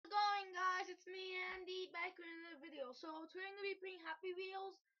it's me Andy back in the video. So today I'm gonna be playing Happy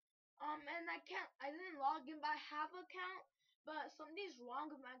Wheels. And I didn't log in, but I have an account, but something's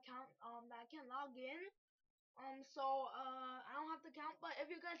wrong with my account. That I can't log in. I don't have the account. But if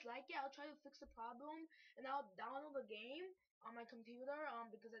you guys like it, I'll try to fix the problem and I'll download the game on my computer.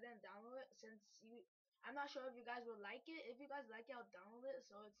 Because I didn't download it I'm not sure if you guys will like it. If you guys like it, I'll download it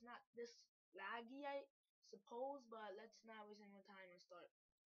so it's not this laggy, I suppose. But let's not waste any more time and start.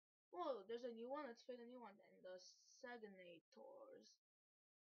 Whoa, there's a new one. Let's play the new one then. The Segnators.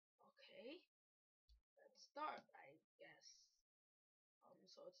 Okay, let's start, I guess.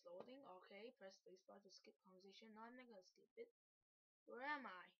 So it's loading. Okay, press spacebar to skip conversation. No, I'm not gonna skip it. Where am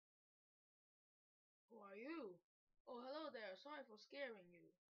I? Who are you? Oh, hello there. Sorry for scaring you.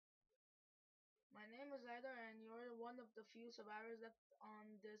 My name is Ida, and you're one of the few survivors left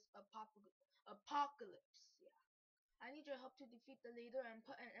on this apocalypse. Yeah. I need your help to defeat the leader and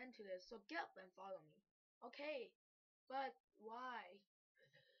put an end to this. So get up and follow me. Okay, but why?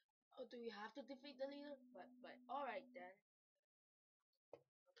 Oh, do we have to defeat the leader? But all right then.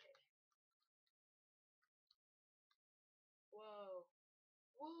 Okay. Whoa.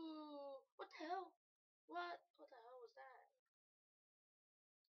 Whoa. What the hell? What the hell was that?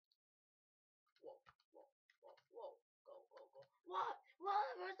 Whoa. Whoa. Whoa. Whoa. Go. Go. Go. What? What?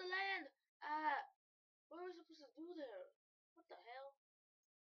 Where's the land? What are we supposed to do there? What the hell?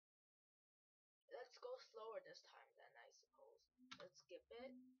 Let's go slower this time then, I suppose. Let's skip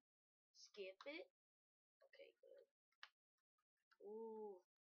it. Skip it. Okay, good. Ooh.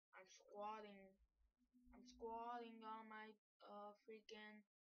 I'm squatting. I'm squatting on my freaking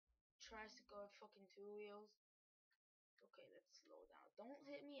tricycle with fucking two wheels. Okay, let's slow down. Don't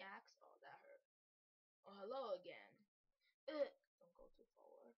hit me, Axe. Oh, that hurt. Oh, hello again. Don't go too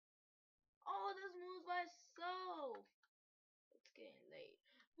forward. Oh, this moves by itself. It's getting late.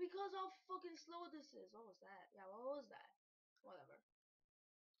 Because how fucking slow this is. What was that? Yeah, what was that? Whatever.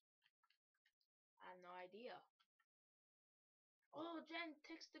 I have no idea. Oh, Jen,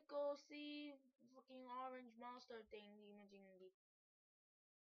 testicle, see, fucking orange monster thing, imaging the.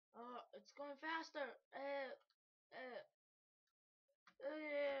 Oh, it's going faster.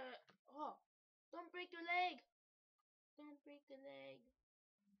 Oh, don't break your leg. Don't break the leg.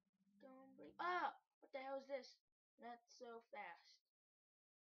 Don't break. Ah, what the hell is this? Not so fast.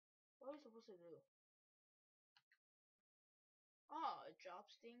 What are we supposed to do? Oh, it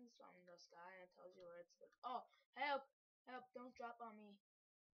drops things from the sky and tells you where it's. Oh, help! Help! Don't drop on me.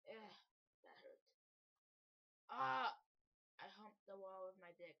 Ugh, that hurt. Ah, I humped the wall with my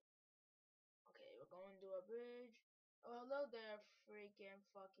dick. Okay, we're going to a bridge. Oh, hello there, freaking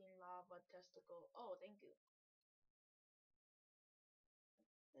fucking lava testicle. Oh, thank you.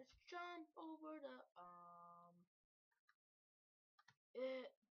 Let's jump over the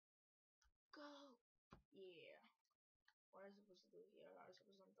it go. Yeah. What am I supposed to do here? Are I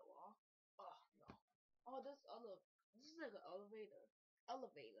supposed to jump the wall? Oh no. Oh, this is like an elevator.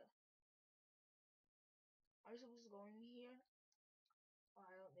 Elevator. Are we supposed to go in here? Oh,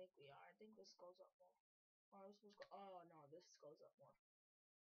 I don't think we are. I think this goes up more. Or are we supposed to go? Oh no, this goes up more.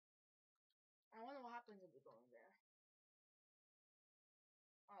 I wonder what happens if we go in there.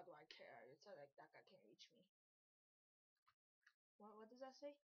 Oh, do I care? It said like that guy can't reach me. What does that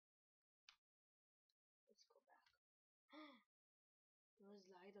say? Let's go back. Where's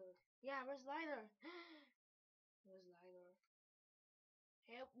Lighter? Yeah, where's Lighter? Where's Lighter?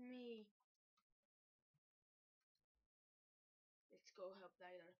 Help me. Let's go help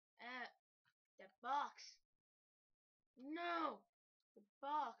Lighter. That box. No! The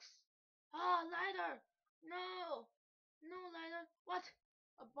box. Ah, Lighter! No! No, Lighter. What?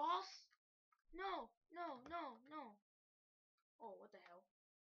 A boss? No, no, no, no. Oh, what the hell?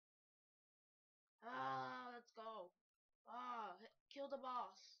 Ah, let's go. Ah, kill the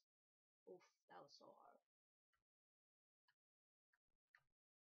boss. Oof, that was so hard.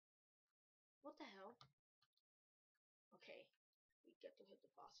 What the hell? Okay, we get to hit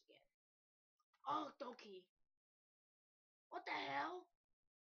the boss again. Oh, Doki. What the hell?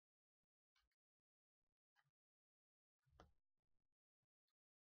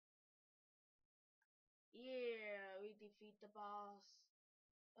 Yeah, we defeat the boss.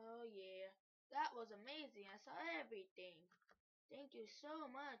 Oh yeah, that was amazing. I saw everything. Thank you so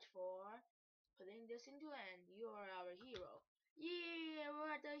much for putting this into end. You are our hero. Yeah,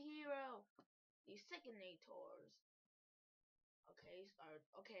 we're the hero. The Segnators. Okay, start.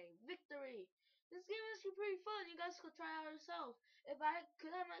 Okay, victory. This game is pretty fun. You guys could try out yourself. If I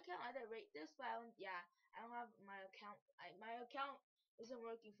could have my account, I'd rate this, but I don't. Yeah, I don't have my account. My account isn't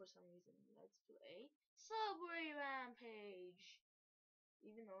working for some reason. Let's play Subway Rampage.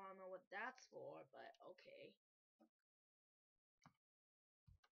 Even though I don't know what that's for, but okay.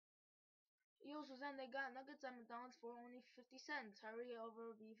 Yo, Suzanne, they got nuggets at McDonald's for only 50 cents. Hurry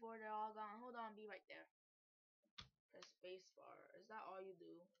over before they're all gone. Hold on, be right there. Press spacebar. Is that all you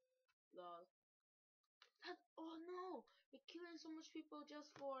do? Lol. Oh no! You're killing so much people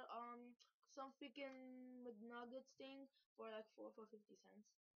just for some freaking McNuggets thing for like 50 cents.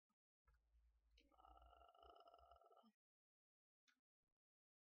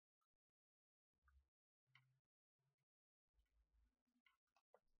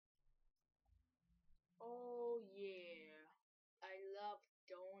 Oh yeah, I love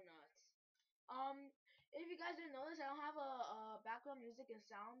donuts. If you guys didn't notice, I don't have a background music and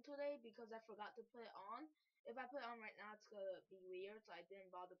sound today because I forgot to put it on. If I put it on right now, it's gonna be weird, so I didn't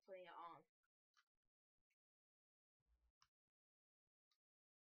bother putting it on.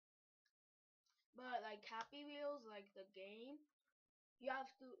 But like Happy Wheels, like the game,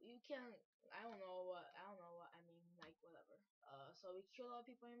 you can, I don't know what I mean, like whatever. So we kill all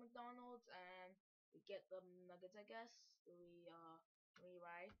the people in McDonald's and we get the nuggets, I guess. Can we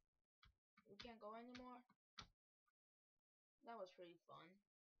ride? We can't go anymore. That was pretty fun.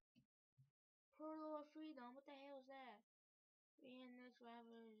 Portal of Freedom, what the hell is that? We and this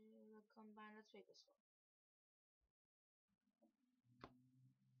rabbit combine. Let's make this one.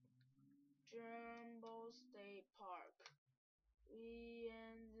 Jumbo State Park. We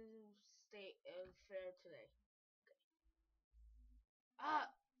end the state fair today. Okay. Ah!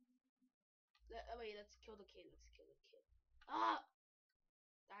 Wait, let's kill the kid. Let's kill the kid. Ah!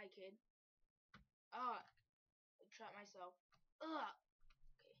 Die, kid. Ah! I trapped myself. Ugh!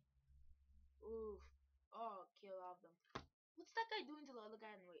 Okay. Oof. Oh, kill all of them. What's that guy doing to the other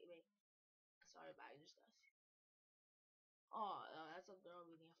guy? Wait. Sorry, but I just got. Oh, that's a girl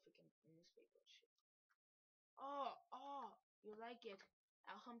reading a freaking newspaper shit. Oh, you like it?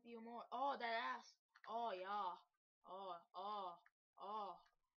 I'll hump you more. Oh, that ass. Oh yeah. Oh, oh, oh,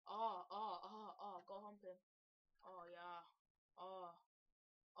 oh. Go hump him. Oh yeah. Oh,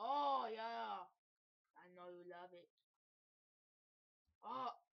 oh yeah. I know you love it.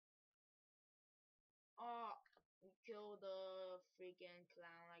 Oh, oh. We kill the freaking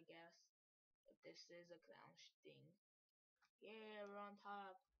clown, I guess. If this is a clown thing. Yeah, we're on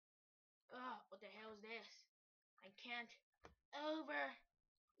top. Ugh, what the hell is this? I can't. Over.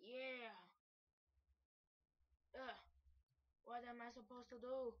 Yeah. Ugh. What am I supposed to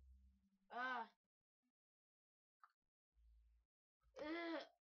do? Ah. Ugh.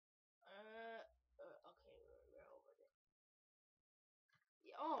 Okay, we're over there.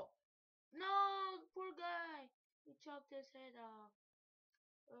 Yeah, oh. No, poor guy. He chopped his head off.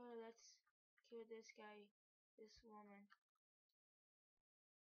 Let's kill this guy. This woman.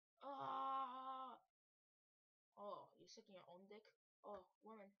 Ah. Oh, you're sucking your own dick? Oh,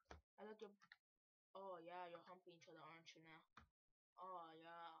 woman. I like your... Oh, yeah, you're humping each other, aren't you now? Oh,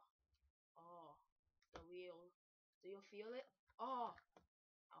 yeah. Oh, the wheel. Do you feel it? Oh,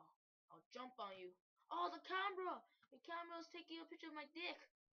 I'll jump on you. Oh, the camera! The camera's taking a picture of my dick.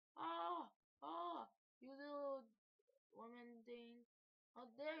 Oh, you little woman thing. How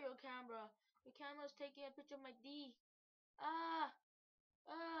dare you, camera? The camera's taking a picture of my D. Ah,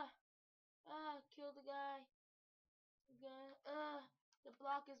 ah, kill the guy. The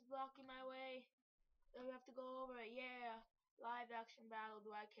block is blocking my way. We have to go over it. Yeah, live action battle.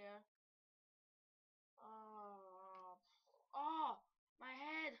 Do I care? Oh, my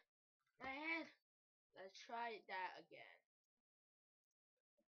head. Let's try that again.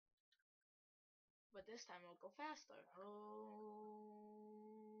 But this time it'll go faster.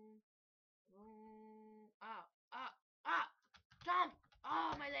 Ah, jump!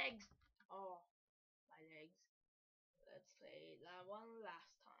 Oh, my legs. Oh, my legs. Let's play that one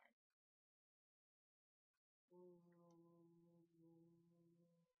last time.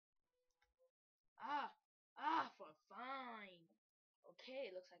 For fine. Okay,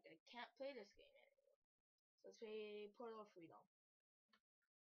 looks like I can't play this game anymore. So let's play Portal of Freedom.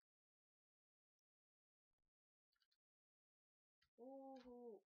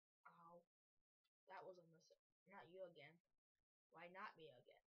 Ooh, ow. That was a mistake. Not you again. Why not me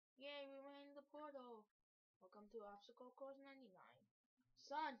again? Yay, we went in the portal. Welcome to Obstacle Course 99.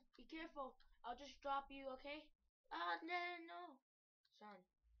 Son, be careful. I'll just drop you, okay? No. Son,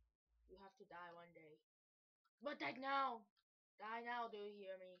 you have to die one day. But die now. Die now, do you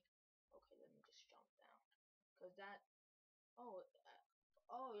hear me? Okay, let me just jump down. Cause that... Oh,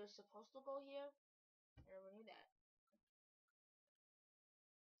 you're supposed to go here? I never knew that.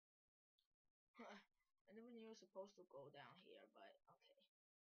 I never knew you were supposed to go down here, but okay.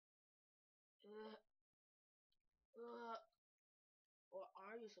 Or are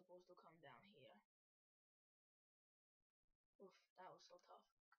are you supposed to come down here? Oof, that was so tough.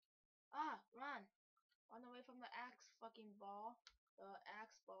 Ah, run! Run away from the axe fucking ball. The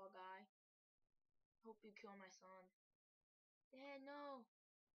axe ball guy. Hope you kill my son. Dad, no.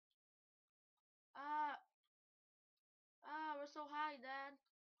 Ah! Ah, we're so high, Dad.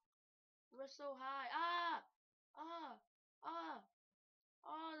 We're so high. Ah! Ah! Ah!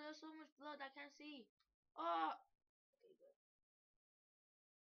 Oh, there's so much blood I can't see. Ah! Okay, good.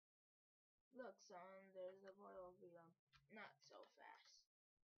 Look, son, there's a portal of freedom. Not so fast.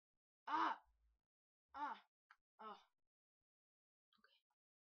 Ah! Ah! Ah!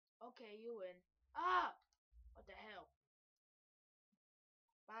 Okay, you win. Ah! What the hell?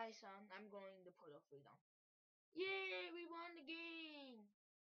 Bye, son. I'm going to portal freedom. Yay! We won the game!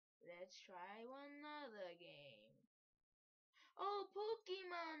 Let's try one other game. Oh,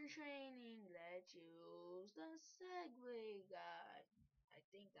 Pokemon training. Let's use the Segway guy. I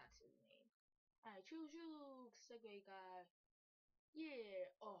think that's his name. Alright, choo, Segway guy. Yeah.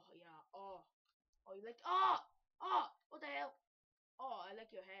 Oh, yeah. Oh. Oh, you like. Oh! Oh! What the hell? Oh, I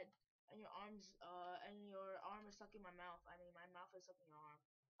like your head. And your arms, and your arm is stuck in my mouth. I mean, my mouth is stuck in your arm.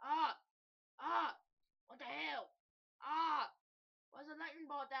 Ah! Ah! What the hell? Ah! What's a lightning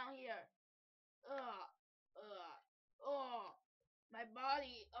bolt down here? Ugh. Ugh. Oh. My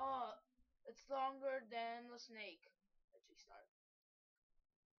body. Oh. It's longer than a snake. Let's restart.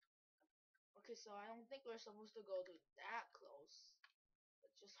 Okay, so I don't think we're supposed to go to that close.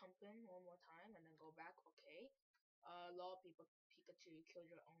 Let's just hump in one more time and then go back. Okay. Lol, people, Pikachu, you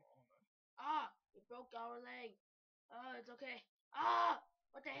killed your own owner. Ah! You broke our leg. Oh, it's okay. Ah!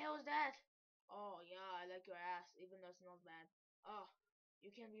 What the hell is that? Oh, yeah, I like your ass, even though it smells bad. Oh,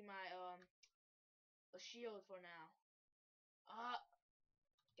 you can be my, a shield for now. Ah!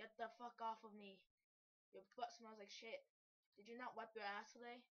 Get the fuck off of me. Your butt smells like shit. Did you not wipe your ass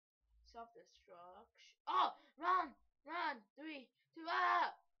today? Self-destruction. Oh! Run! Run! 3, 2,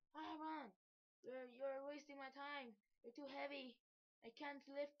 ah! Ah, run! You're wasting my time. You're too heavy. I can't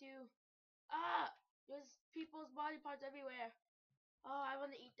lift you. Ah! There's people's body parts everywhere. Oh, I want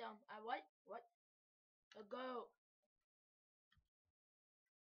to eat them. What? What? Go.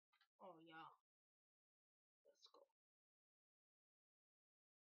 Oh, yeah. Let's go.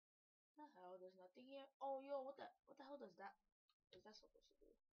 The hell? There's nothing here. Oh, yo, what the hell does that? Is that supposed to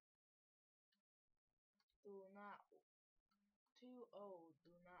do? Do not. 2-0.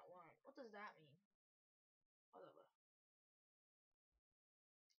 Do not want. What does that mean? Whatever.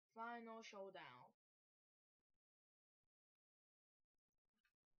 Final showdown.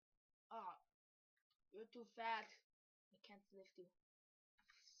 Ah, you're too fat. I can't lift you.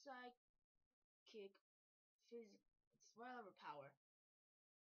 Psychic, it's whatever power.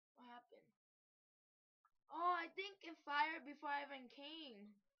 What happened? Oh, I think it fired before I even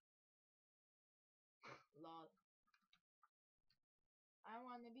came. Lol. I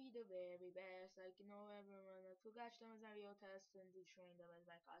wanna be the very best, like you know everyone. To catch them as a real test and to train them as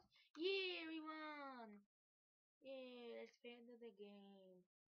my class. Yeah, we won! Yeah, let's play into the game.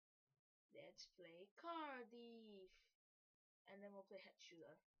 Let's play Car Thief. And then we'll play Head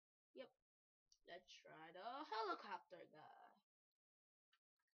Shooter. Yep. Let's try the helicopter guy.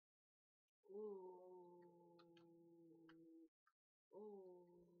 Ooh. Ooh.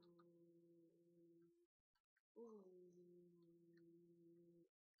 Ooh.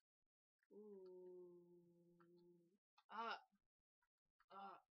 Ooh. Ah.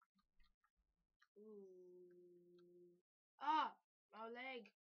 Ah. Ooh. Ah. Our leg.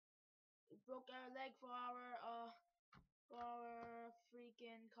 We broke our leg for our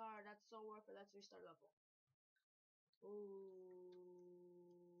freaking car. That's so worth it. Let's restart level. Ooh.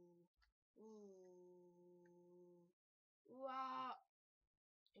 Ooh. Wow.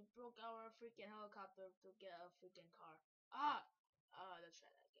 It broke our freaking helicopter to get a freaking car. Ah! Ah, let's try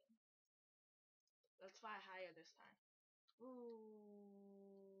that again. Let's fly higher this time. Ooh.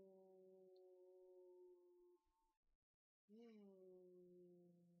 Ooh.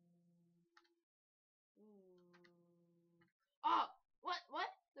 Ooh. Oh! What?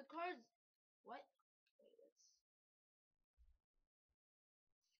 What? The car's... What? Wait, let's...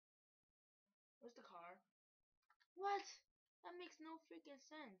 Where's the car? What? That makes no freaking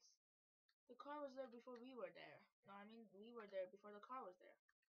sense. The car was there before we were there. No, I mean, we were there before the car was there.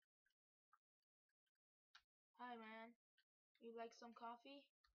 Hi, man. You like some coffee?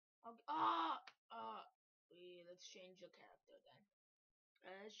 Okay. Ah! Ah! Wait, let's change your character then.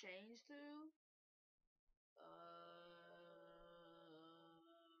 Let's change to...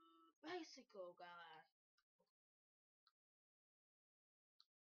 Bicycle guy.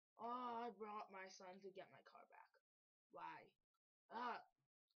 Oh, I brought my son to get my car back. Why? Ah!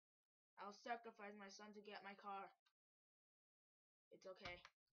 I'll sacrifice my son to get my car. It's okay.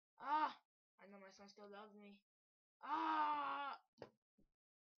 Ah! I know my son still loves me. Ah!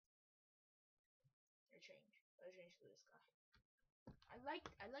 Let's change. Let's change to this guy. I like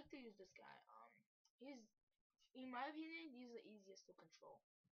to use this guy. He's, in my opinion, he's the easiest to control.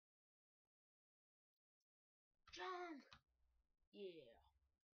 Jump! Yeah.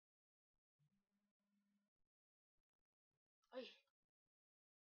 Hey.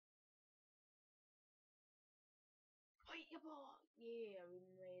 Hey, yeah, we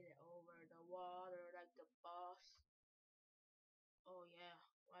made it over the water like the boss. Oh yeah.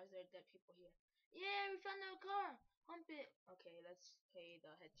 Why is there dead people here? Yeah, we found our car. Hump it. Okay, let's pay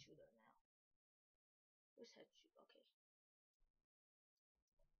the head shooter now. Where's head shoot? Okay.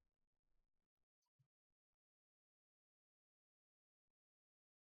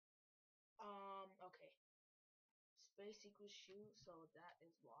 Okay. Space equals shoot, so that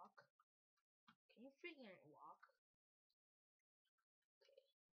is walk. Can you freaking walk? Okay.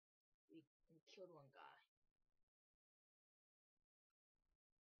 We killed one guy.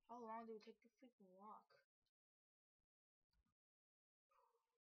 How long do it take to freaking walk?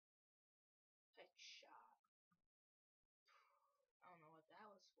 Headshot. I don't know what that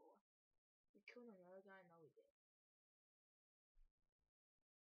was for. We killed another guy? No, we didn't.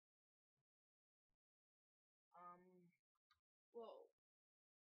 Whoa.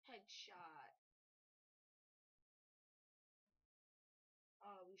 Headshot.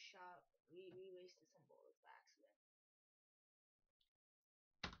 Oh, we wasted some bullets by accident.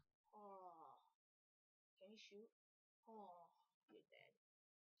 Oh. Can you shoot? Oh, you're dead.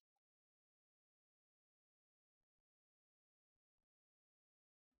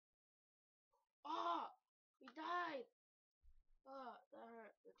 Oh, we died. Oh, that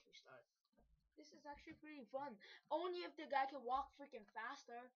hurt. Let's restart. This is actually pretty fun. Only if the guy can walk freaking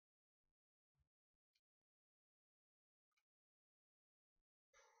faster.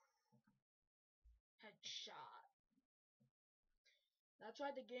 Headshot. That's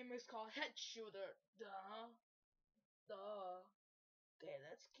why the game is called Head Shooter. Duh. Duh. Okay,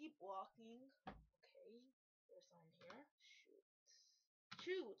 let's keep walking. Okay, there's someone here. Shoot.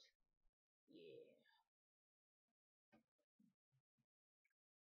 Shoot. Yeah.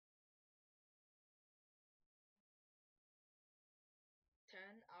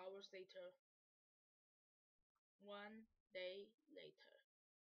 10 hours later. 1 day later.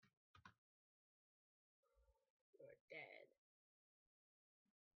 You're dead.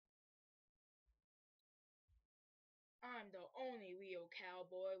 I'm the only real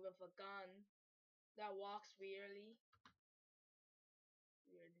cowboy with a gun that walks weirdly.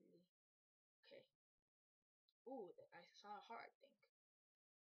 Weirdly. Okay. Ooh, I saw a heart, I think.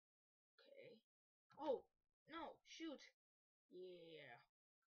 Okay. Oh, no, shoot. Yeah.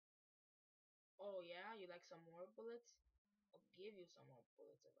 Oh yeah, you like some more bullets? I'll give you some more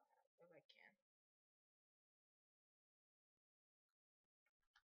bullets if I can.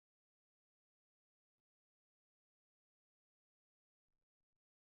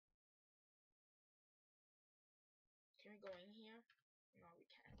 Can we go in here? No, we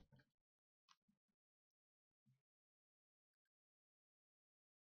can't.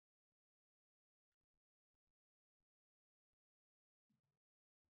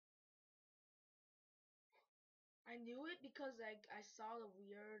 I knew it because like I saw the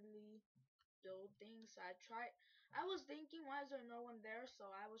weirdly build things. So I was thinking, why is there no one there? So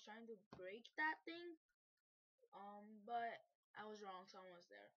I was trying to break that thing. But I was wrong. Someone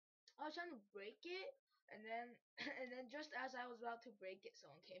was there. I was trying to break it, and then and then just as I was about to break it,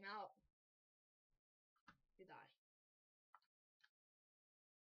 someone came out. You die.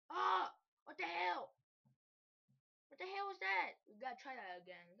 Ah! What the hell? What the hell was that? We gotta try that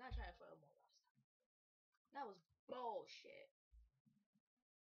again. We gotta try it for a more last time. That was bullshit.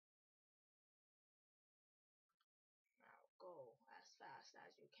 Now go as fast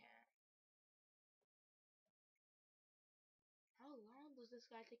as you can. How long does this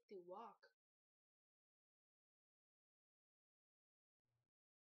guy take to walk?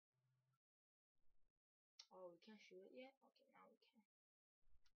 Oh, we can't shoot it yet? Okay, now we can.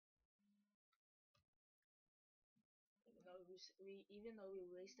 Even though we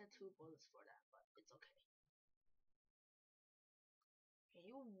wasted 2 bullets for that, but it's okay. Can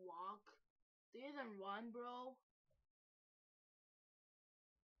you walk? Do you even run, bro?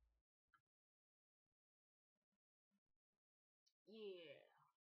 Yeah.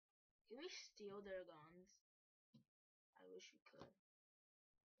 Can we steal their guns? I wish we could.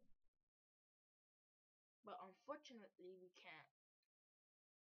 But unfortunately, we can't.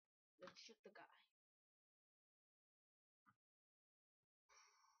 Let's shoot the guy.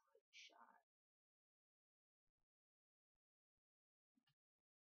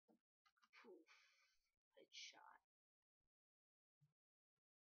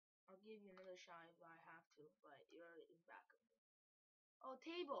 another shot if I have to, but you're in back of me. Oh,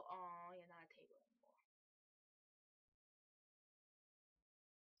 table. Oh, you're not a table anymore.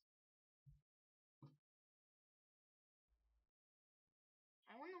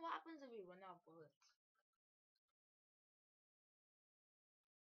 I wonder what happens if we run out of bullets.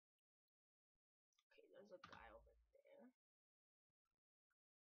 Okay, there's a guy over there.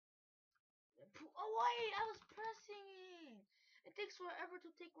 Oh wait, I was pressing. It takes forever to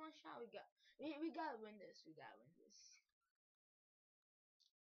take one shot. We gotta win this. We gotta win this.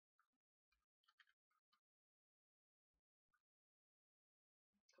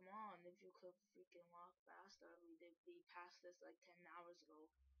 Come on, if you could freaking walk faster, we passed this like 10 hours ago.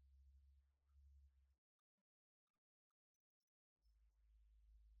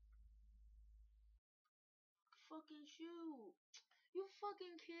 Fucking shoot. You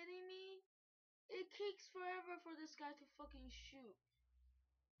fucking kidding me? It takes forever for this guy to fucking shoot.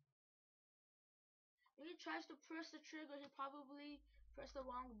 When he tries to press the trigger, he probably pressed the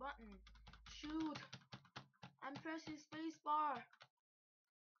wrong button. Shoot. I'm pressing spacebar.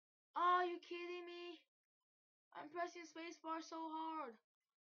 Are you kidding me? I'm pressing spacebar so hard,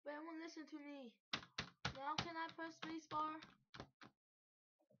 but it won't listen to me. Now can I press spacebar?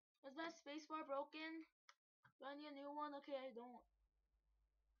 Is my spacebar broken? Do I need a new one? Okay, I don't.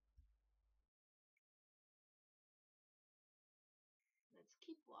 Let's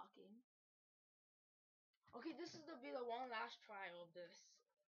keep walking. Okay, this is be the one last try of this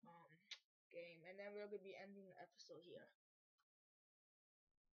game, and then we're gonna be ending the episode here.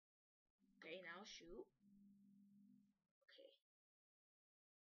 Okay, now shoot. Okay.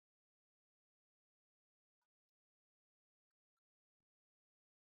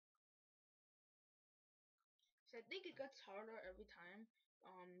 So I think it gets harder every time,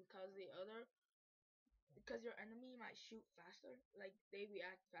 because your enemy might shoot faster, like they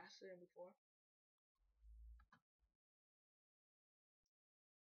react faster than before.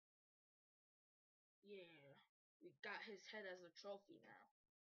 Yeah, we got his head as a trophy now.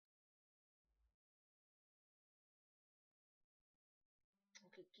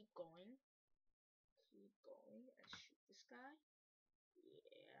 Okay, keep going. Keep going and shoot this guy.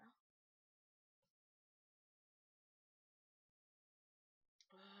 Yeah.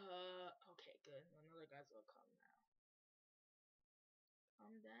 Okay, good. Another guy's gonna come now.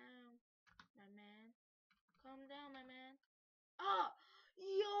 Calm down, my man. Calm down, my man. Ah!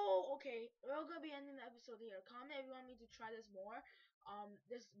 Yo! Okay, we're gonna be ending the episode here. Comment if you want me to try this more.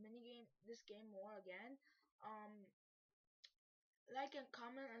 This game more again. Um, like and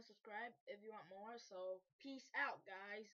comment and subscribe if you want more. So, peace out, guys.